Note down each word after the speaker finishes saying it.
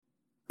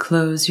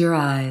Close your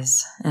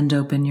eyes and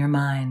open your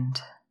mind.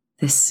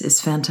 This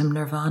is Phantom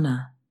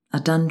Nirvana,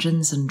 a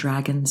Dungeons &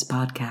 Dragons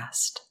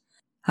podcast.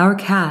 Our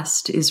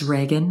cast is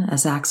Reagan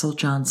as Axel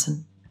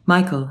Johnson,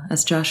 Michael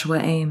as Joshua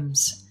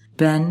Ames,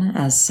 Ben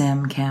as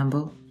Sam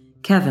Campbell,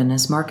 Kevin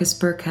as Marcus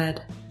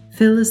Burkhead,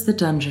 Phil as the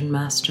Dungeon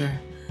Master,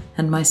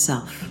 and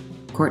myself,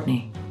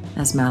 Courtney,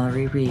 as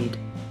Mallory Reed.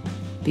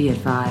 Be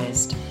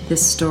advised,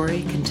 this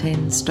story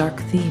contains dark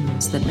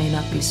themes that may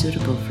not be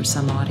suitable for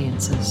some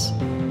audiences.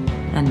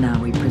 And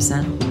now we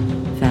present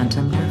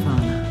Phantom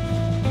Nirvana.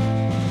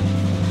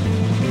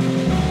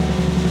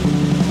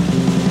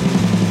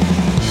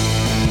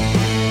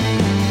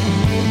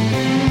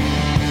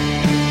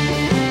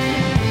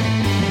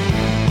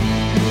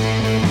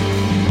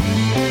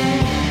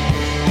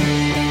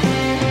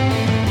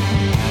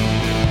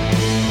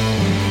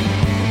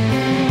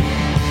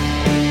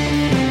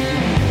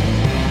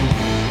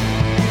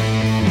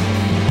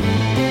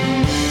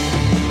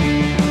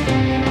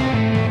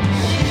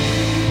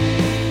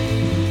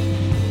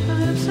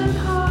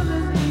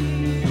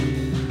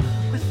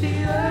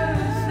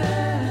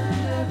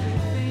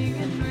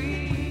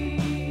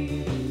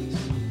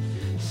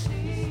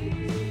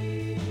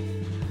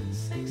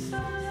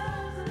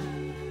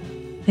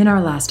 In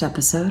our last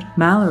episode,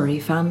 Mallory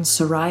found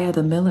Soraya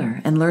the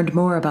Miller and learned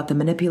more about the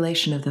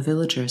manipulation of the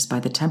villagers by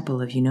the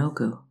Temple of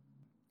Yunogu.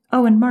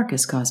 Oh, and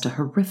Marcus caused a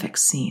horrific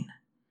scene.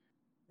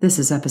 This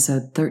is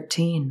episode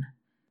 13,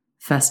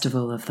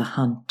 Festival of the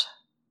Hunt.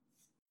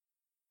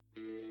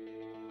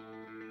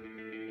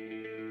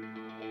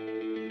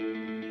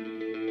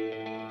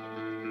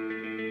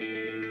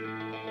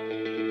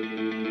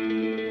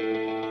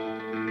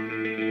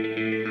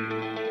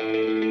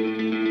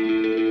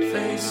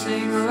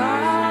 Facing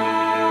life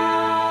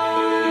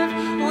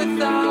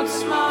without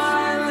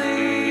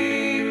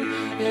smiling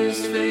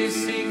is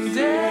facing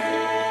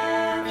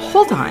death.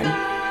 Hold on.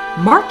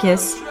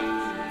 Marcus?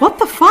 What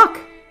the fuck?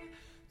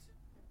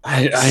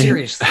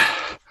 Seriously.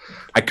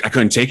 I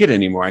couldn't take it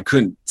anymore. I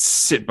couldn't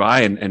sit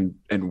by and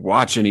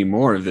watch any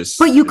more of this.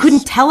 But you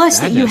couldn't tell us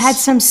madness. that you had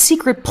some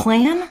secret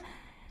plan?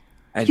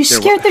 You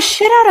scared the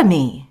shit out of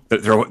me.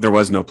 There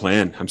was no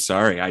plan. I'm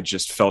sorry. I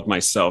just felt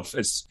myself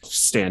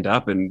stand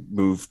up and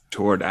move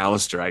toward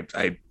Alistair.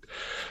 I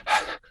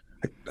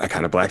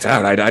kind of blacked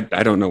out.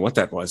 I don't know what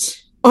that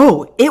was.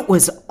 Oh, it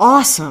was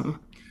awesome.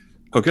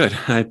 Oh, good.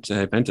 I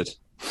meant it.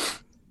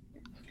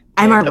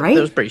 Am I right?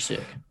 It was pretty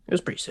sick.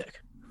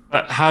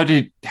 How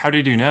did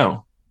you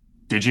know?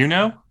 Did you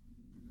know?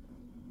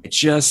 It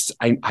just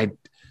I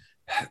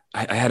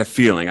had a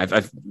feeling.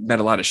 I've met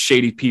a lot of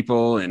shady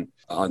people and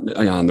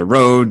on the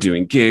road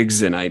doing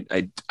gigs, and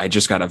I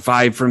just got a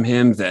vibe from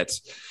him that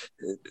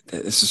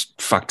this is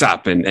fucked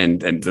up, and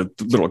the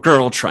little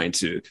girl trying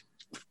to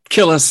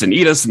kill us and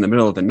eat us in the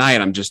middle of the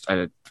night.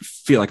 I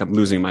feel like I'm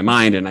losing my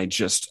mind, and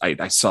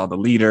I saw the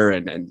leader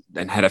and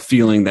had a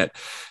feeling that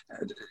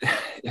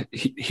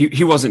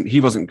he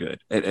wasn't good.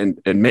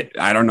 And admit,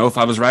 I don't know if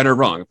I was right or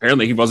wrong.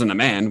 Apparently he wasn't a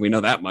man. We know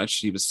that much.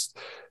 He was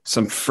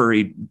some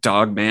furry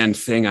dog man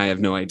thing. I have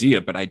no idea,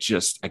 but I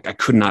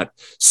could not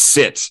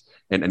sit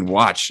and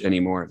watch any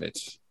more of it.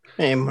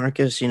 Hey,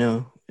 Marcus,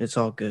 it's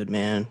all good,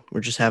 man.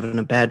 We're just having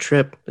a bad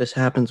trip. This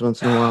happens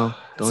once in a while.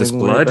 Don't even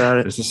worry about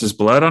it. Is this his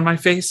blood on my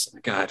face?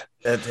 God.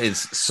 That is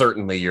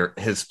certainly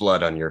his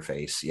blood on your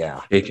face. Yeah.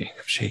 I'm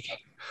shaking.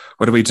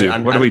 What do we do?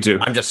 What do we do?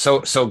 I'm just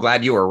so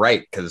glad you were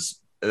right, because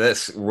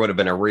this would have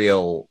been a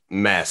real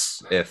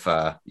mess if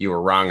you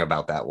were wrong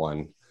about that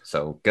one.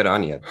 So good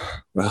on you.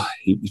 Well,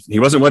 he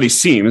wasn't what he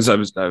seems. I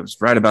was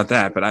right about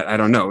that, but I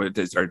don't know. It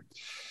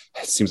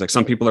seems like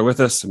some people are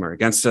with us, some are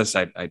against us.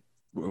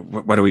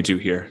 What do we do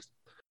here?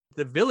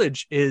 The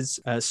village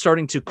is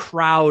starting to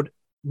crowd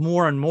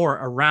more and more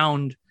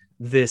around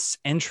this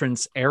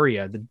entrance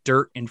area, the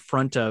dirt in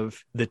front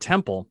of the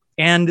temple.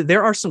 And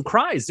there are some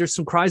cries. There's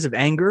some cries of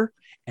anger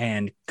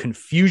and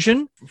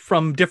confusion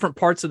from different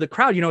parts of the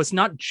crowd. It's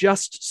not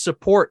just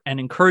support and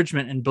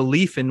encouragement and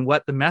belief in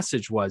what the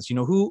message was.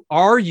 Who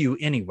are you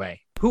anyway?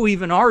 Who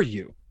even are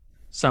you?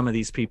 Some of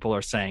these people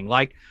are saying.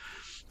 Like,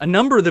 a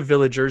number of the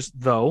villagers,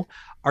 though,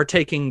 are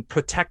taking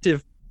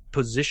protective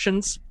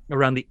positions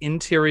around the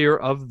interior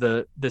of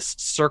this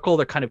circle.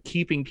 They're kind of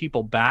keeping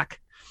people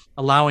back,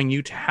 allowing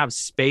you to have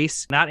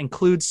space. That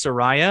includes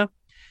Soraya.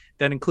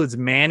 That includes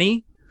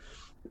Manny,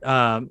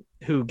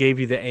 who gave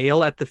you the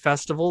ale at the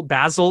festival.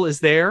 Basil is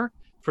there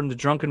from the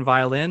Drunken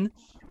Violin.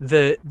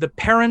 The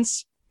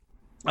parents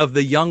of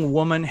the young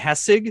woman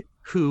Hessig,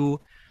 who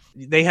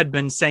they had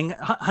been saying,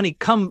 honey,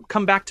 come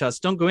back to us.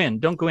 Don't go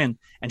in.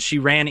 And she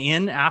ran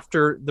in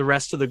after the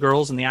rest of the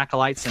girls and the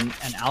acolytes and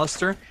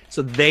Alistair.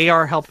 So they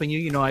are helping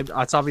you.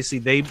 It's obviously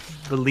they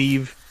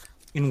believe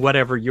in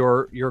whatever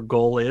your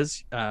goal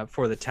is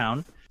for the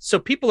town. So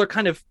people are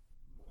kind of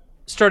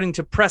starting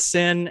to press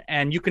in,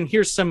 and you can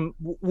hear some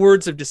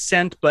words of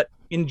dissent, but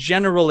in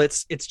general,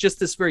 it's just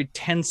this very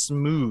tense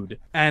mood.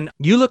 And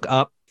you look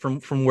up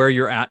from where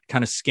you're at,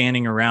 kind of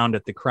scanning around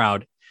at the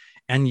crowd,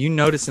 and you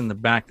notice in the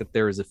back that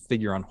there is a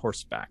figure on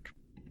horseback,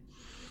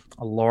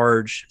 a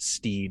large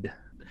steed,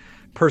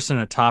 person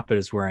atop it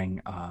is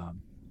wearing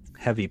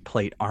heavy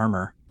plate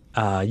armor.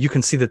 You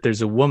can see that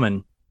there's a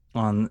woman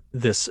on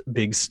this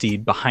big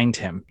steed behind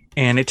him.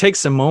 And it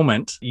takes a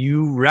moment.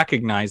 You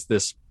recognize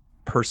this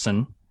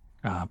person,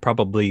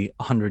 probably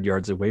 100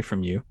 yards away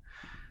from you,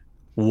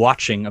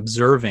 watching,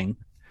 observing.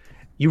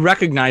 You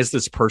recognize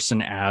this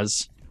person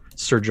as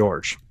Sir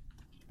George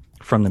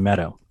from the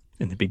meadow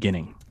in the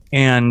beginning.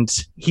 And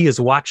he is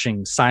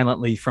watching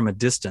silently from a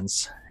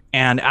distance.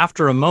 And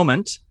after a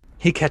moment,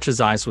 he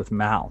catches eyes with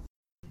Mal.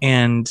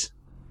 And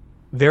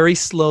very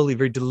slowly,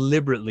 very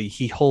deliberately,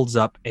 he holds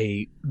up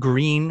a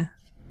green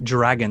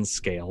dragon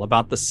scale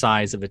about the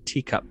size of a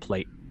teacup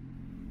plate,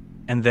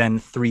 and then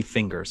 3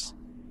 fingers.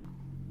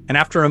 And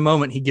after a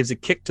moment, he gives a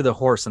kick to the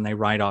horse and they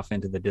ride off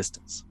into the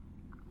distance.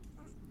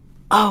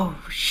 Oh,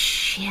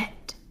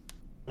 shit.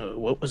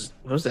 What was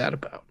that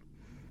about?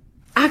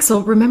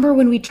 Axel, remember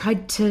when we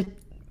tried to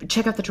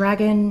check out the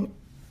dragon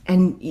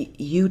and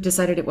you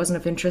decided it wasn't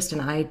of interest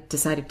and I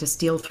decided to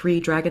steal 3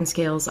 dragon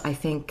scales? I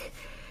think...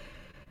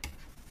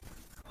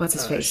 What's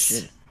his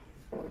face? Shit.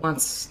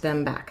 Wants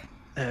them back.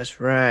 That's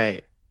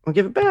right. We'll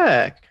give it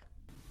back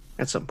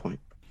at some point.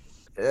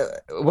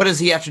 What does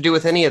he have to do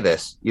with any of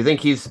this? You think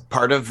he's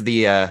part of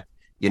the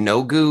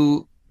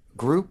Yanogu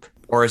group?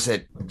 Or is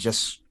it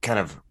just kind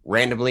of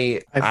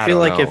randomly? I feel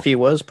like if he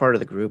was part of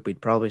the group,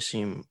 we'd probably see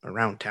him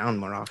around town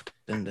more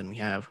often than we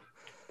have.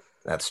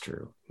 That's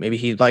true. Maybe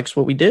he likes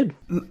what we did.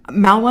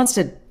 Mal wants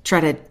to try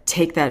to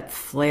take that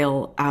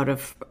flail out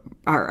of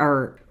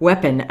our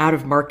weapon out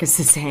of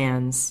Marcus's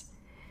hands.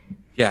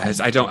 Yeah,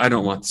 I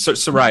don't want.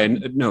 So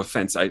Ryan, no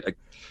offense, I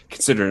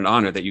consider it an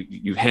honor that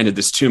you handed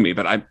this to me,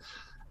 but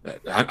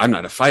I'm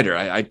not a fighter.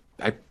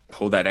 I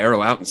pulled that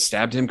arrow out and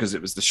stabbed him because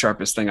it was the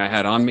sharpest thing I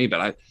had on me,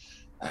 but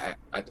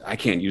I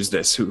can't use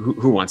this.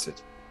 Who wants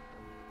it?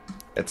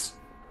 It's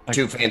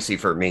too fancy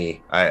for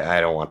me.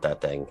 I don't want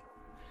that thing.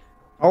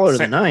 Taller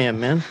than I am,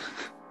 man.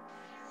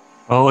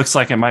 Well, it looks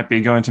like it might be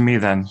going to me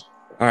then.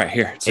 All right,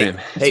 here, Sam,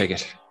 take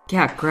it.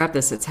 Yeah, grab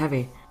this. It's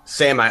heavy.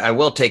 Sam, I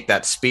will take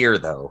that spear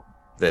though.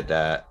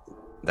 That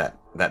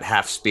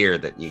half spear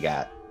that you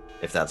got,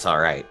 if that's all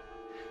right.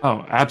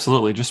 Oh,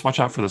 absolutely. Just watch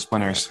out for the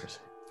splinters.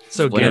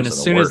 So again, as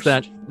soon worst.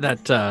 as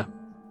that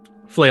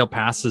flail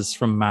passes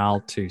from Mal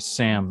to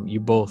Sam,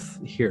 you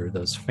both hear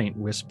those faint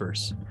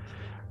whispers.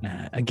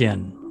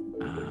 Again,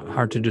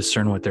 hard to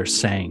discern what they're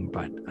saying,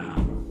 but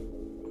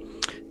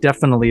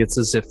definitely it's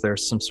as if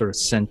there's some sort of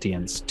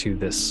sentience to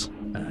this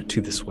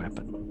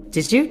weapon.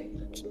 Did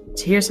you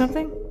hear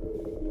something?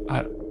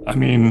 I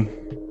mean,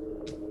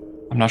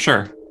 I'm not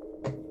sure.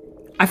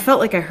 I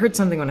felt like I heard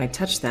something when I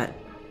touched that.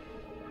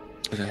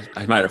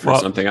 I might have heard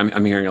something.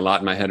 I'm hearing a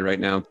lot in my head right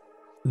now.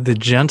 The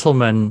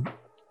gentleman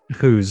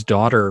whose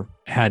daughter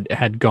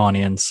had gone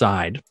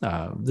inside,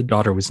 the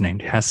daughter was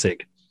named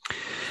Hessig.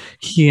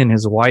 He and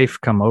his wife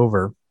come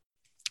over.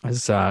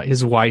 As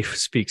his wife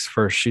speaks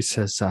first, she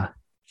says,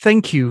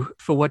 "Thank you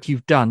for what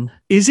you've done.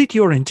 Is it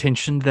your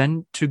intention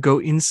then to go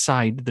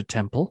inside the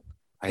temple?"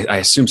 I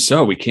assume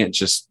so. We can't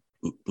just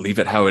leave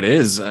it how it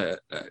is.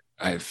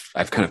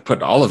 I've kind of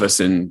put all of us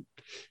in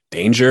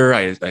danger,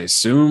 I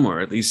assume, or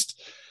at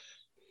least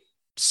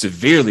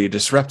severely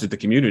disrupted the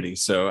community.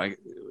 So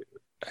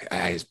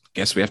I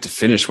guess we have to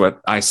finish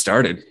what I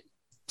started.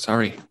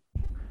 Sorry.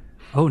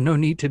 Oh, no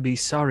need to be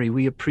sorry.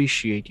 We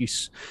appreciate you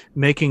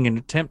making an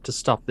attempt to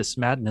stop this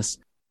madness.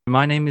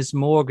 My name is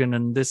Morgan,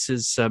 and this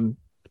is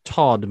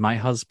Todd, my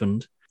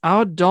husband.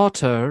 Our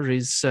daughter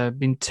is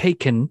been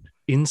taken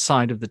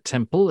inside of the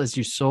temple, as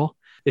you saw.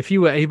 If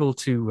you were able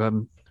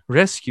to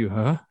rescue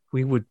her,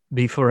 we would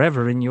be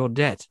forever in your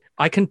debt.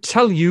 I can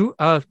tell you,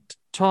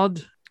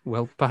 Todd,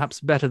 well,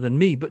 perhaps better than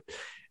me, but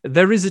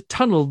there is a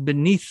tunnel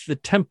beneath the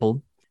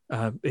temple.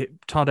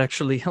 Todd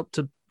actually helped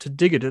to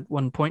dig it at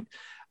one point.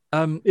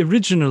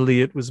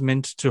 Originally, it was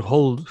meant to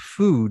hold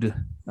food,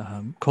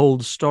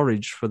 cold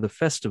storage for the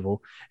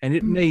festival, and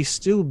it may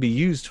still be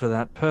used for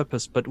that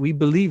purpose, but we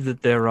believe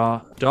that there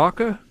are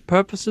darker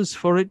purposes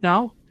for it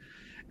now,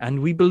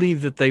 and we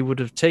believe that they would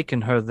have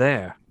taken her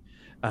there,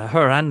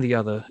 her and the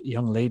other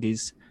young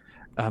ladies,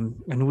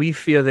 and we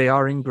fear they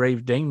are in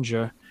grave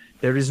danger.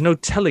 There is no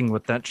telling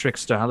what that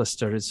trickster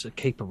Alistair is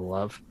capable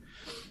of.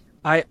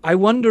 I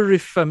wonder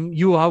if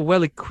you are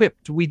well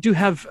equipped. We do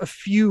have a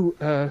few...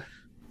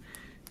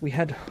 we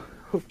had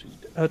hoped...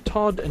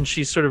 Todd, and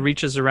she sort of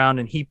reaches around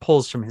and he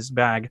pulls from his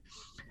bag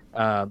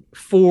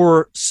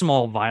 4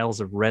 small vials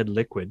of red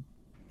liquid.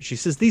 She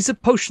says, "These are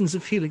potions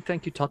of healing."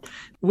 Thank you, Todd.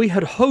 We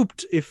had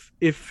hoped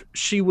if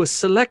she was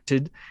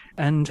selected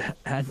and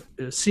had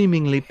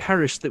seemingly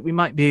perished that we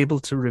might be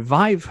able to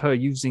revive her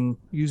using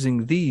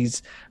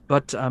these.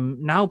 But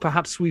now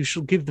perhaps we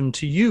shall give them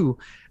to you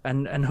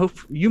and hope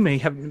you may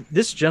have...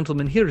 This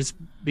gentleman here has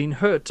been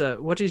hurt.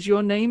 What is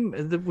your name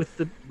with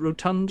the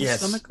rotund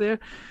stomach there?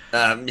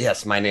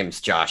 Yes, my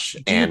name's Josh.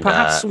 Do you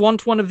perhaps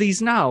want one of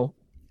these now?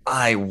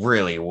 I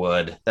really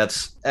would.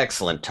 That's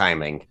excellent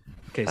timing.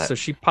 Okay, so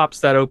she pops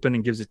that open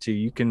and gives it to you.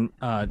 You can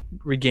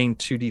regain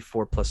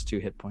 2d4 plus 2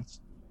 hit points.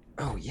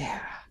 Oh,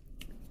 yeah.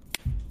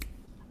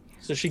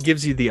 So she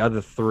gives you the other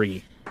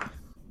 3.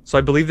 So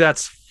I believe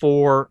that's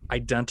 4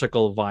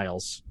 identical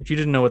vials. If you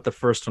didn't know what the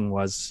first one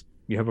was,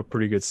 you have a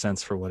pretty good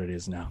sense for what it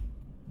is now.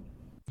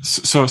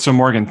 So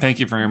Morgan, thank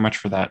you very much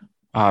for that.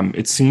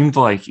 It seemed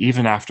like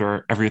even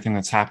after everything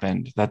that's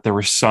happened, that there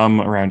were some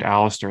around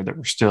Alistair that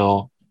were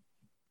still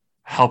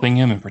helping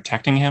him and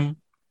protecting him.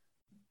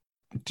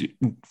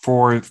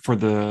 For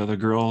the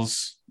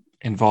girls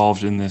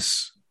involved in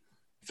this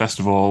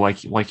festival,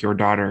 like your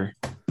daughter,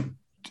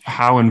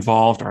 how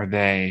involved are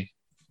they?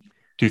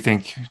 Do you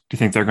think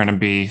they're going to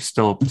be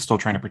still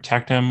trying to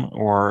protect him,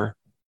 or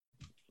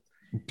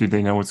do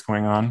they know what's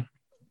going on?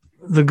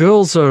 The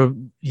girls are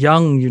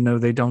young,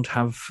 they don't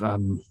have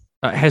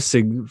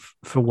Hessig,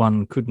 for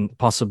one, couldn't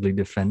possibly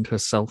defend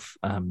herself.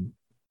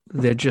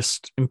 They're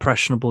just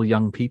impressionable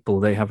young people.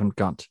 They haven't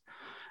got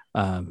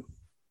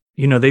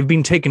they've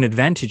been taken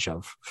advantage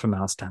of from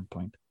our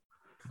standpoint.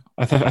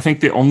 I think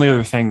the only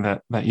other thing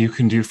that you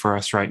can do for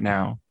us right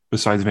now,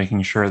 besides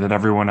making sure that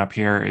everyone up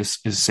here is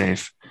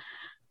safe,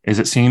 is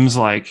it seems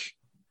like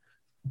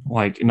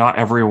not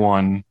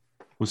everyone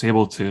was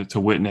able to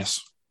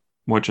witness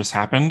what just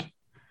happened.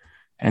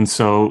 And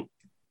so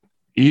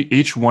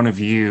each one of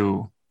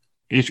you,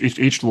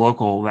 each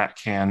local that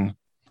can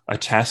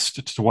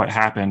attest to what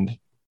happened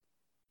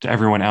to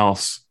everyone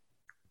else,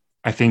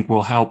 I think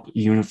will help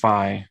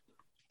unify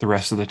the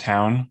rest of the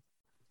town,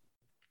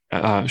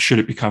 should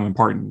it become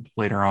important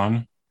later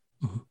on.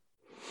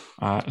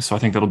 Mm-hmm. So I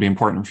think that'll be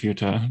important for you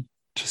to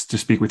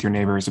speak with your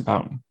neighbors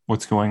about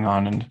what's going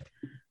on and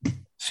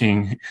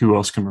seeing who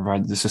else can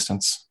provide the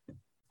assistance.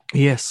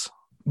 Yes,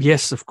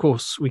 of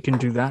course, we can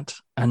do that.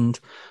 And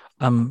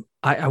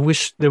I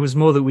wish there was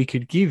more that we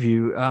could give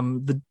you.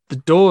 The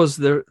doors,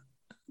 there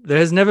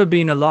has never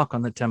been a lock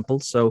on the temple,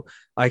 so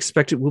I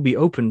expect it will be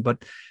open.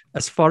 But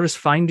as far as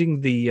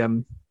finding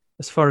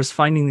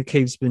the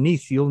caves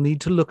beneath, you'll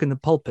need to look in the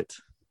pulpit.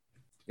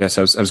 Yes,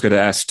 I was going to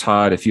ask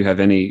Todd if you have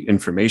any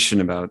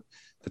information about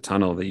the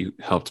tunnel that you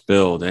helped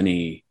build,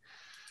 any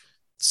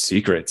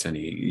secrets,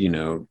 any,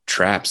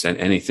 traps, and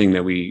anything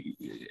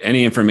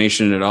any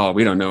information at all.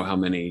 We don't know how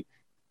many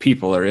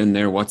people are in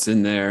there, what's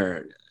in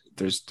there.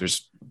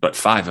 There's but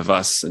 5 of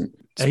us. And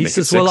he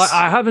says, well,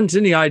 I haven't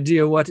any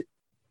idea what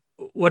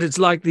it's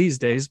like these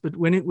days, but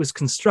when it was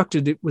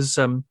constructed, it was,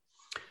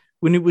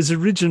 when it was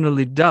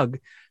originally dug,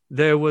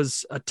 there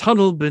was a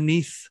tunnel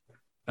beneath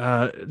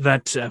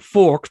that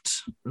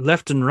forked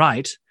left and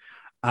right,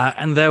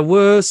 and there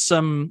were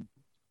some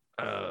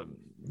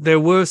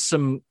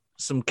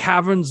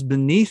caverns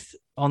beneath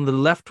on the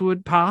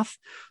leftward path,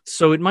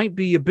 so it might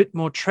be a bit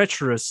more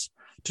treacherous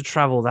to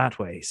travel that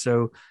way.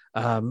 So,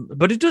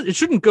 but it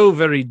shouldn't go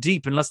very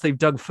deep unless they've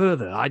dug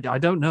further. I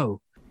don't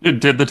know.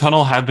 Did the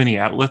tunnel have any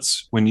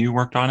outlets when you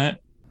worked on it?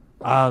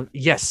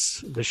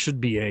 Yes, there should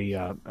be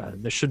a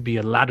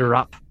ladder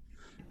up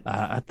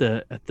at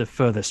the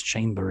furthest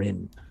chamber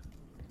in.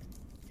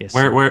 Yes.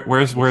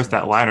 Where's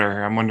that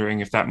ladder? I'm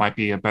wondering if that might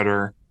be a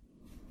better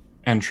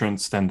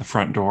entrance than the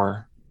front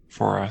door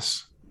for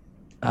us.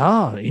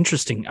 Ah,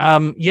 interesting.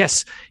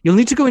 Yes, you'll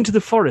need to go into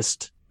the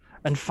forest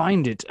and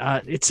find it.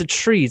 It's a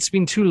tree. It's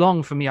been too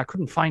long for me. I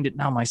couldn't find it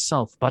now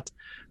myself, but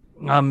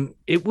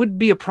it would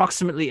be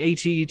approximately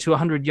 80 to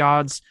 100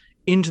 yards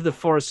into the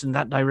forest in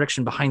that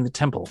direction behind the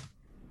temple.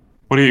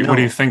 What do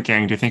you think,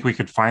 gang? Do you think we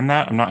could find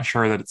that? I'm not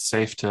sure that it's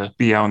safe to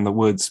be out in the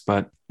woods,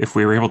 but if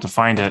we were able to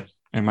find it,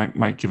 it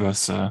might give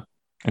us an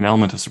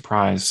element of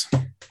surprise.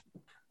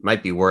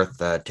 Might be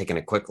worth taking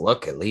a quick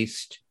look at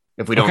least.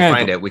 If we don't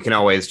find it, we can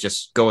always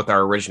just go with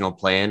our original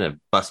plan of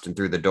busting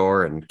through the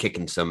door and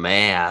kicking some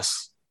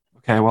ass.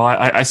 Okay, well,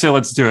 I say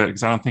let's do it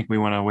because I don't think we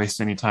want to waste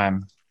any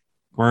time.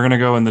 We're going to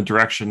go in the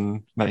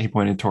direction that he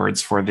pointed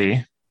towards for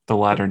the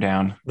ladder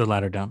down. The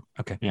ladder down.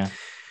 Okay. Yeah.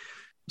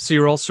 So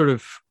you're all sort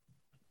of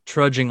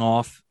trudging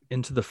off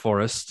into the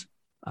forest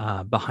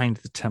behind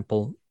the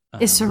temple.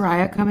 Is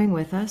Soraya coming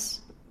with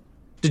us?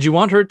 Did you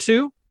want her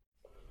to?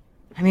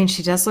 I mean,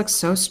 she does look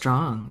so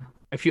strong.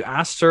 If you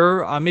asked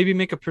her, maybe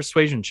make a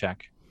persuasion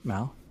check,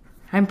 Mal.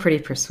 I'm pretty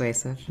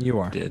persuasive. You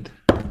are. Did.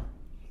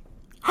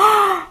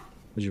 What'd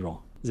you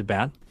roll? Is it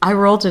bad? I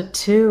rolled a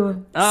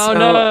 2. Oh, so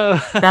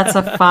no. That's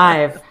a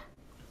 5.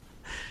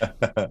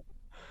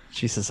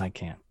 She says, I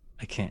can't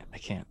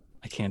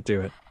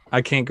do it.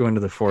 I can't go into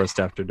the forest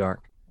after dark.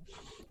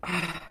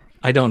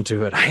 I don't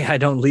do it. I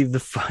don't leave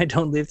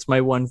it's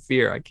my one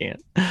fear. I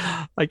can't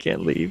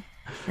leave.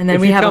 And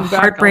then we have a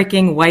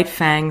heartbreaking white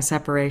fang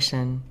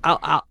separation.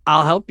 I'll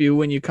help you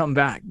when you come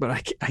back, but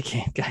I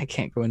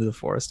can't go into the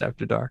forest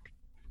after dark.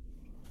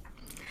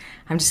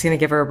 I'm just gonna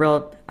give her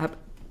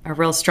a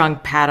real strong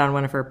pat on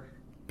one of her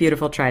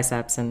beautiful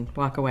triceps and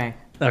walk away.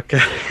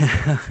 Okay.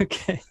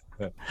 Okay.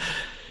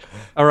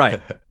 All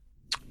right.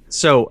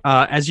 So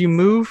as you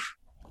move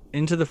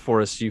into the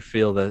forest, you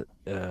feel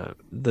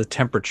the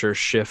temperature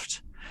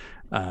shift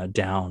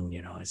down,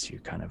 as you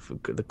kind of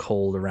the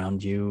cold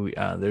around you.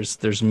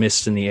 There's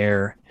mist in the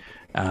air.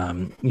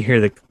 You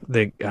hear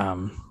the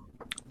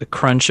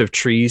crunch of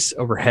trees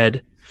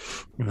overhead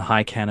in the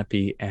high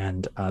canopy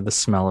and the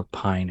smell of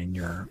pine, and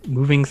you're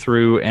moving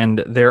through,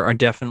 and there are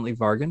definitely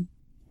Vargan.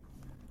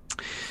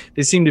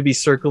 They seem to be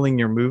circling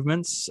your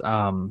movements.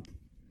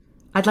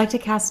 I'd like to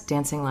cast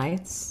dancing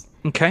lights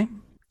Okay.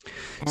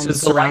 and So the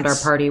surround our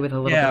lights- party with a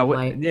little bit of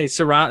light. They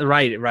surround.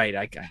 Right.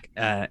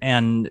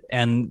 And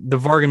the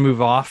Vargan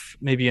move off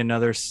maybe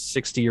another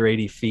 60 or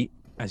 80 feet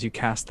as you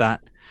cast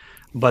that,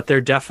 but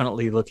they're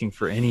definitely looking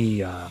for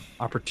any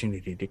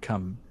opportunity to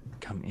come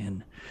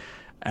in.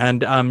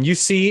 And you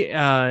see,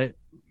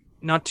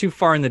 not too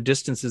far in the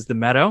distance is the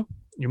meadow.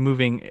 You're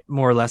moving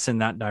more or less in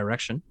that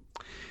direction,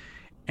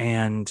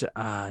 and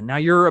now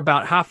you're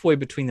about halfway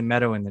between the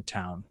meadow and the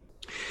town.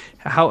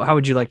 How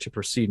would you like to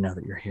proceed now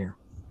that you're here?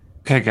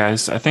 Okay,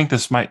 guys, I think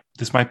this might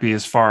be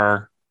as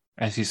far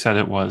as he said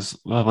it was.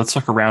 Well, let's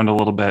look around a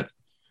little bit,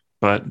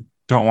 but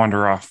don't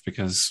wander off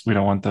because we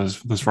don't want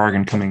those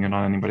Vargan coming in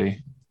on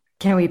anybody.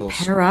 Can we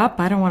pair up?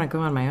 I don't want to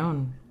go on my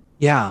own.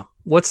 Yeah.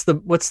 What's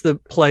the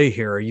play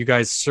here? Are you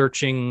guys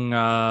searching?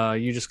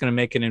 You just going to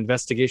make an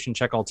investigation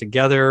check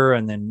altogether,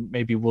 and then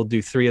maybe we'll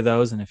do 3 of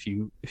those. And if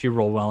you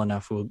roll well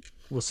enough,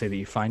 we'll say that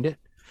you find it.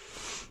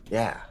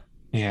 Yeah.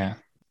 Yeah.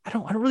 I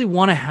don't really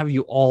want to have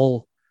you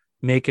all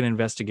make an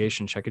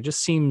investigation check. It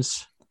just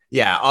seems.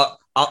 Yeah.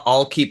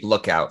 I'll keep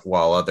lookout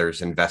while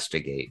others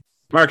investigate.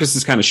 Marcus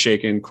is kind of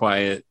shaken,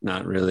 quiet,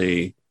 not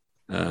really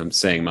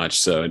saying much,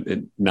 so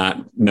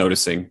not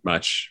noticing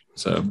much.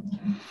 So.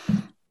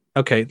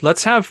 Okay,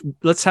 let's have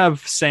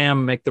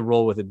Sam make the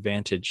roll with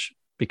advantage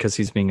because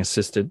he's being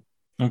assisted.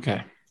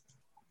 Okay.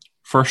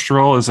 First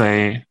roll is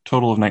a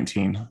total of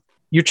 19.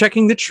 You're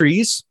checking the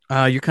trees.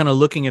 You're kind of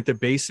looking at the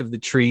base of the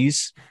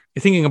trees.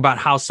 You're thinking about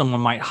how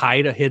someone might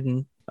hide a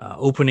hidden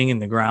opening in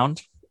the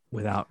ground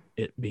without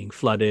it being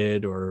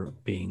flooded or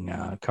being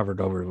covered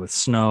over with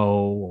snow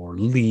or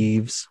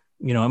leaves.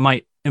 You know,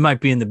 it might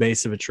be in the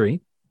base of a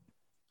tree,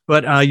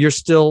 but you're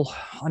still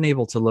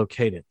unable to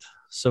locate it.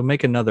 So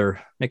make another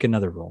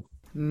roll.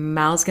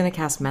 Mal's going to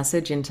cast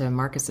message into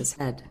Marcus's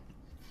head.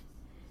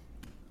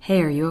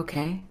 Hey, are you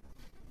okay?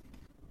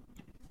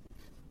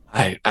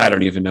 I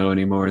don't even know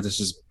anymore. This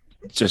is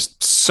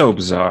just so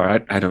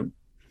bizarre. I don't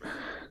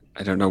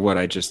know what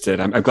I just did.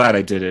 I'm glad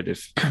I did it.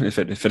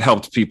 If it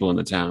helped people in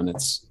the town,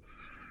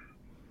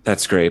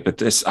 that's great. But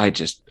this, I'm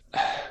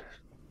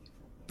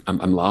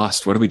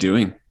lost. What are we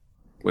doing?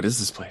 What is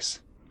this place?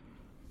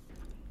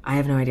 I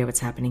have no idea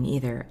what's happening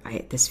either.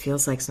 This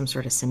feels like some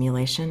sort of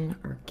simulation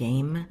or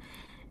game.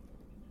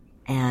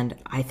 And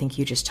I think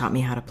you just taught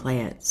me how to play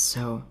it.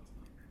 So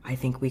I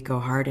think we go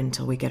hard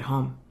until we get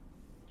home.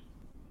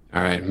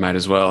 All right, might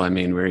as well. I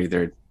mean, we're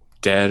either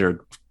dead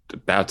or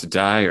about to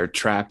die or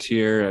trapped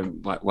here.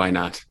 Why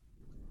not?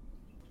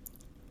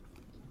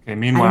 Okay,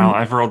 meanwhile,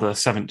 I've rolled a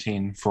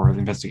 17 for the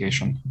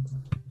investigation.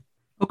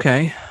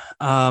 Okay.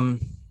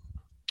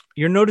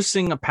 You're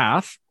noticing a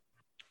path.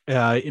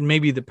 It may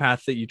be the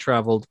path that you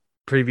traveled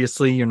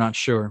previously. You're not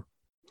sure.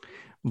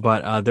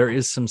 But there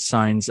is some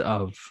signs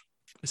of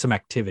some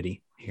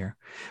activity here.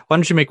 Why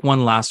don't you make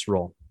one last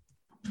roll?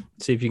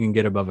 See if you can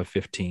get above a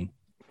 15.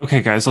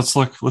 Okay, guys, let's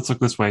look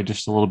this way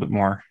just a little bit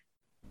more.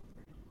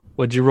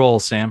 What'd you roll,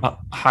 Sam?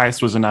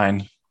 Highest was a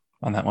 9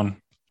 on that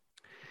one.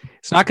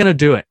 It's not going to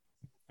do it.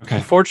 Okay.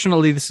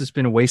 Unfortunately, this has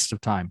been a waste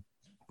of time.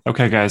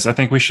 Okay, guys, I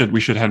think we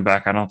should head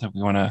back. I don't think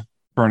we want to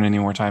burn any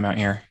more time out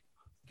here.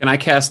 Can I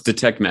cast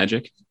Detect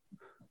Magic?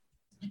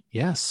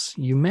 Yes,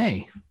 you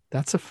may.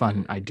 That's a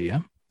fun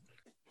idea.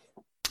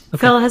 Okay.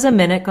 Phil, has a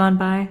minute gone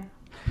by?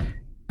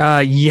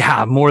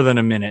 Yeah, more than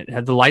a minute.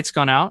 Had the lights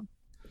gone out?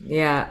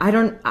 Yeah,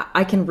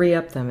 I can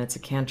re-up them. It's a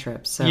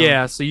cantrip. So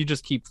Yeah, so you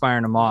just keep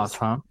firing them off,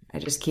 huh? I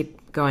just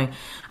keep going.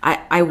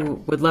 I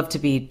would love to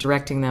be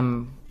directing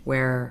them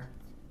where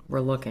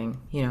we're looking,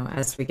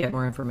 as we get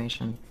more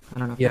information. I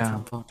don't know if that's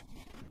helpful.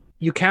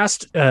 You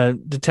cast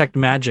Detect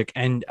Magic,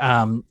 and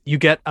you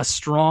get a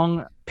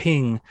strong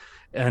ping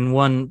in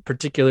one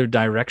particular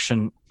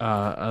direction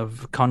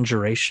of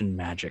conjuration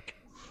magic.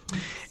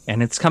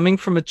 And it's coming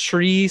from a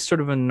tree, sort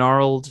of a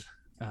gnarled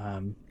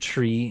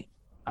tree,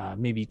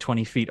 maybe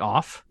 20 feet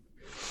off.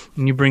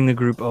 And you bring the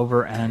group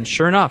over, and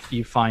sure enough,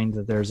 you find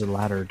that there's a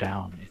ladder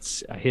down.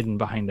 It's hidden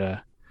behind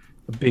a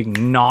big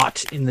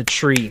knot in the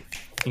tree.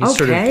 You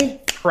sort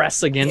of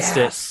press against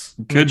it.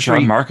 Good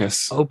job,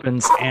 Marcus.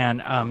 Opens,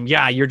 and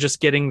you're just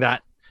getting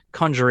that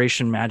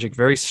conjuration magic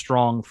very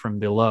strong from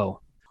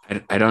below.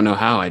 I don't know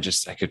how. I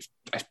could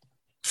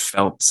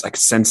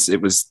sense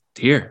it was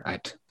here.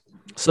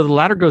 So the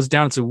ladder goes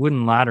down. It's a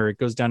wooden ladder. It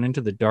goes down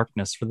into the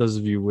darkness. For those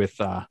of you with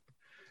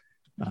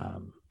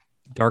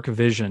dark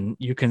vision,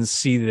 you can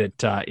see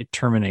that it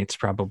terminates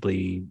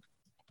probably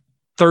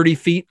 30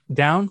 feet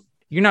down.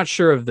 You're not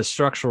sure of the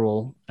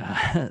structural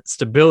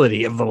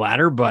stability of the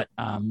ladder, but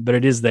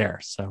it is there.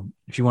 So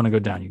if you want to go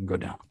down, you can go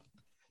down.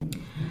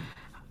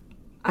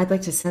 I'd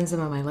like to send some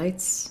of my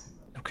lights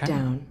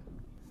down.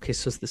 Okay,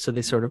 so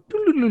they sort of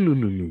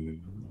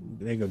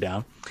they go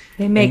down.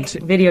 They make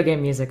video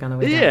game music on the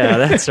way down. Yeah,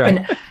 that's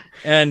right.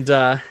 and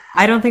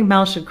I don't think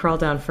Mel should crawl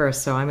down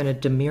first, so I'm going to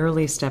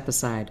demurely step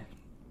aside.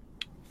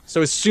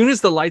 So as soon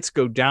as the lights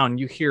go down,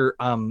 you hear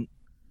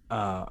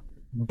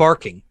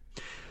barking.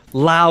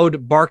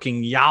 Loud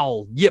barking,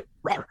 yowl, yip,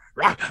 rawr,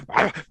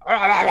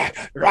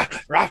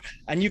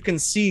 and you can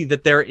see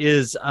that there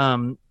is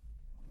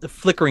the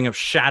flickering of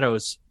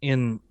shadows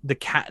in the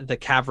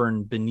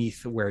cavern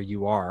beneath where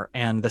you are,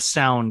 and the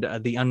sound,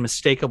 the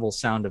unmistakable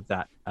sound of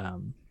that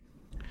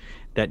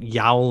that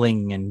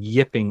yowling and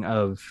yipping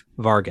of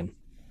Vargan.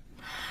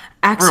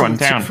 Axel, Everyone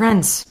it's your down.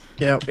 friends.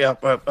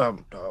 Yep.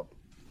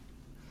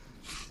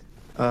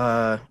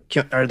 Are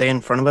they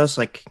in front of us?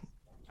 Like,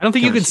 I don't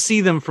think you Can I can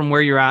see them from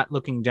where you're at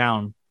looking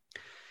down.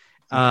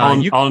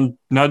 I'll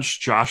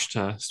nudge Josh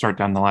to start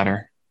down the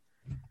ladder.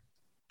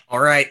 All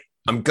right,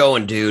 I'm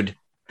going, dude.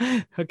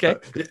 Okay.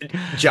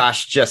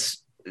 Josh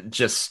just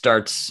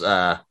starts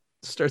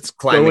Starts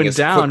climbing going as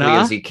down, quickly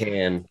huh? as he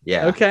can.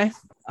 Yeah. Okay.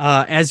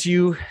 As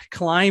you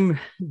climb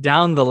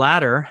down the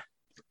ladder,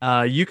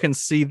 you can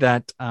see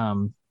that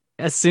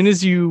as soon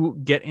as you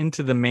get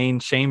into the main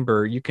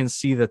chamber, you can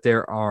see that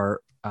there are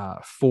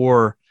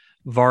 4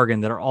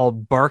 Vargan that are all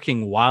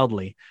barking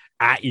wildly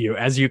at you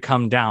as you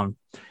come down.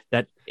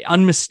 That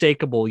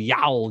unmistakable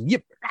yowl,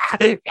 yip,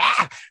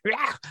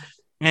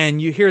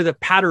 and you hear the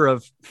patter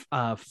of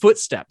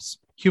footsteps,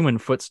 human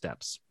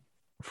footsteps,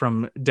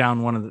 from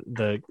down one of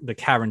the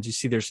caverns. You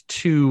see there's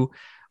two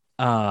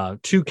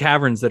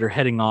caverns that are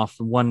heading off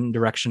one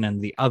direction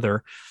and the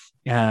other,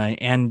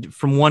 and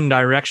from one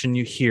direction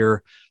you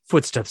hear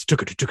footsteps.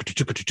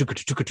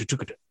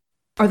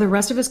 Are the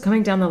rest of us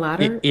coming down the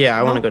ladder? yeah,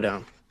 I want to go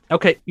down.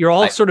 Okay, you're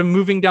all sort of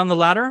moving down the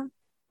ladder.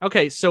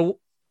 Okay, so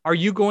are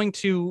you going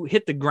to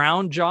hit the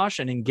ground, Josh,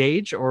 and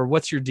engage, or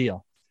what's your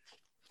deal?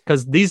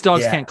 Because these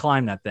dogs can't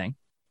climb that thing.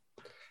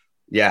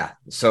 Yeah.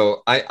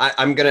 So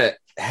I'm gonna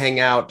hang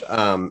out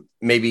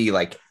maybe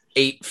like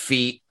 8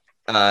 feet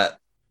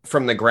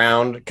from the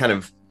ground, kind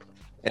of,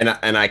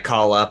 and I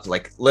call up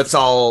like, let's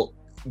all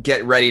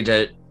get ready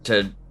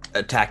to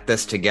attack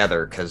this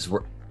together, because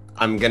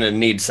I'm gonna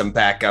need some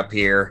backup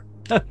here.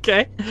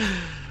 Okay.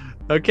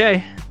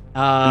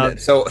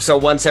 So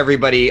once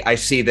I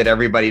see that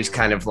everybody's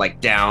kind of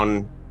like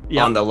down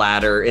on the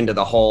ladder into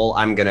the hole,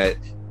 I'm gonna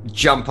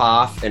jump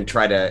off and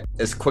try to,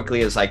 as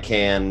quickly as I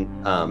can,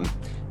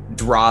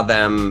 draw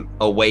them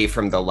away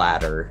from the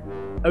ladder.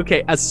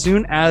 Okay, as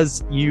soon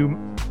as you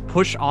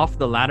push off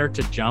the ladder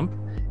to jump,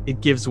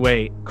 it gives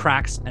way,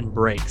 cracks and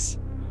breaks.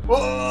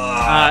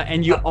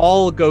 And you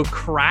all go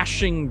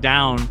crashing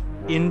down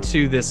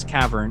into this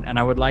cavern, and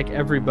I would like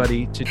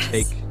everybody to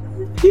take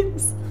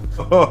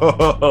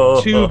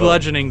 2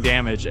 bludgeoning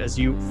damage as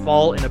you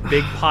fall in a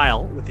big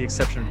pile, with the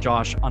exception of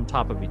Josh, on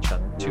top of each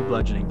other. 2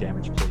 bludgeoning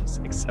damage, please,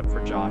 except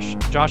for Josh.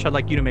 Josh, I'd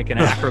like you to make an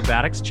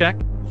acrobatics check.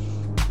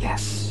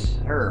 Yes,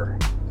 sir.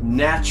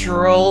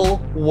 Natural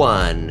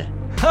 1.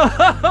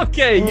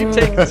 Okay, you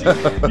take the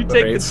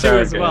 2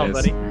 as well, guys.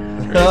 buddy.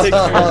 You take 2 as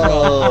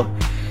well.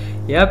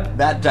 Yep.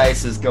 That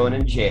dice is going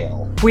in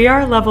jail. We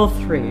are level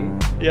 3.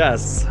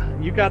 Yes,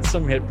 you got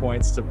some hit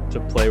points to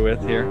play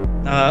with here.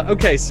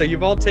 Okay, so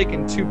you've all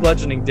taken 2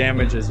 bludgeoning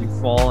damage as you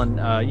fall, and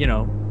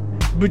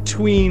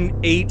between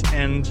 8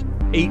 and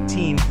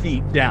 18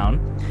 feet down.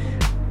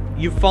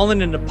 You've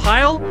fallen in a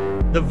pile.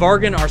 The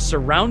Vargan are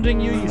surrounding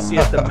you. You see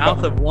at the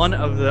mouth of one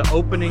of the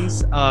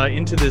openings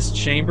into this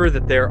chamber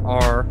that there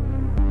are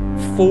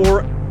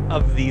 4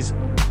 of these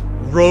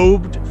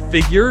robed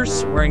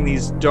figures wearing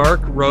these dark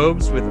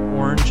robes with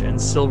orange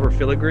and silver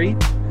filigree.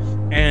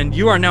 And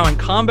you are now in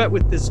combat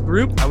with this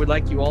group. I would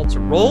like you all to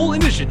roll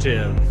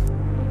initiative.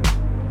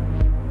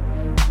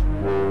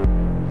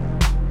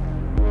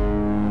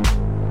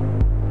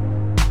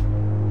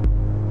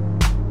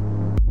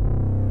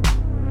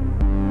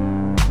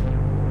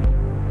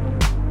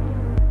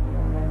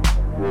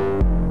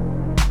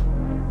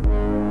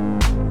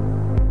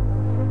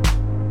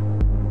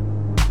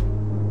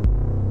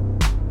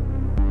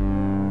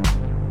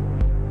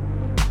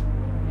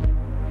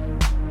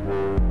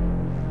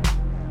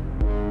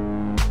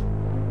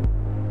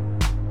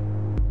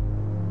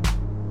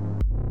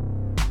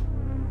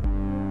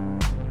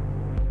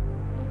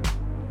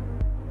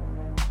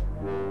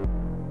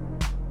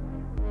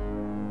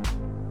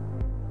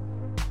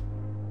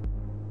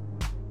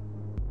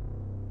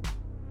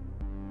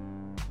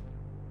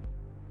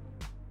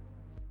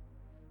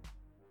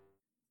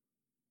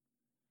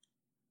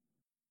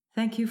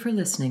 Thank you for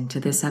listening to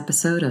this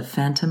episode of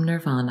Phantom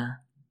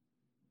Nirvana.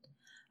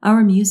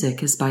 Our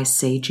music is by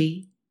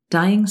Seiji,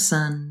 Dying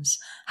Suns,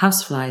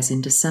 Houseflies in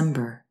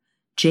December,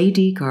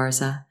 J.D.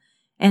 Garza,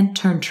 and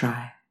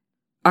Turntry.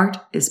 Art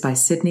is by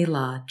Sydney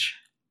Lodge.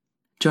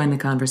 Join the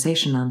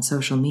conversation on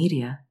social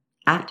media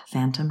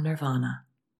 @Phantom Nirvana.